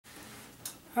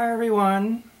Hi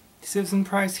everyone, Susan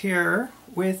Price here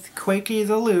with Quakey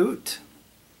the Lute.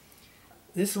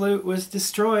 This lute was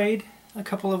destroyed a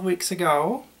couple of weeks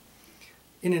ago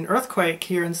in an earthquake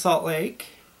here in Salt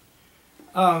Lake.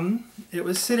 It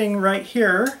was sitting right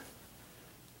here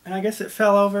and I guess it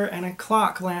fell over and a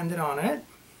clock landed on it.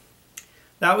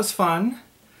 That was fun,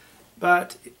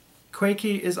 but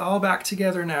Quakey is all back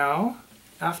together now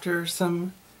after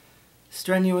some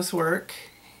strenuous work.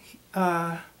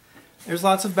 There's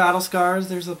lots of battle scars.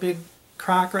 There's a big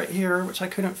crack right here which I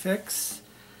couldn't fix,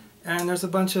 and there's a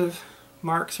bunch of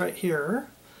marks right here.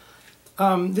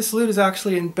 This lute is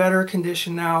actually in better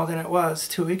condition now than it was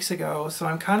 2 weeks ago, so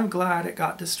I'm kind of glad it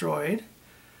got destroyed,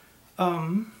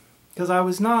 because I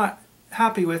was not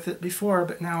happy with it before,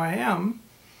 but now I am.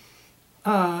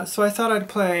 So I thought I'd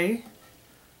play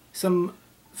some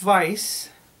Weiss.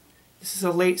 This is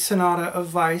a late sonata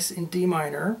of Weiss in D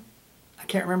minor. I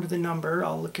can't remember the number,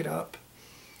 I'll look it up.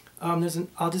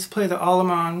 I'll just play the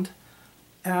Allemande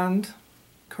and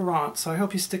Courante, so I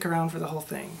hope you stick around for the whole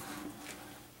thing.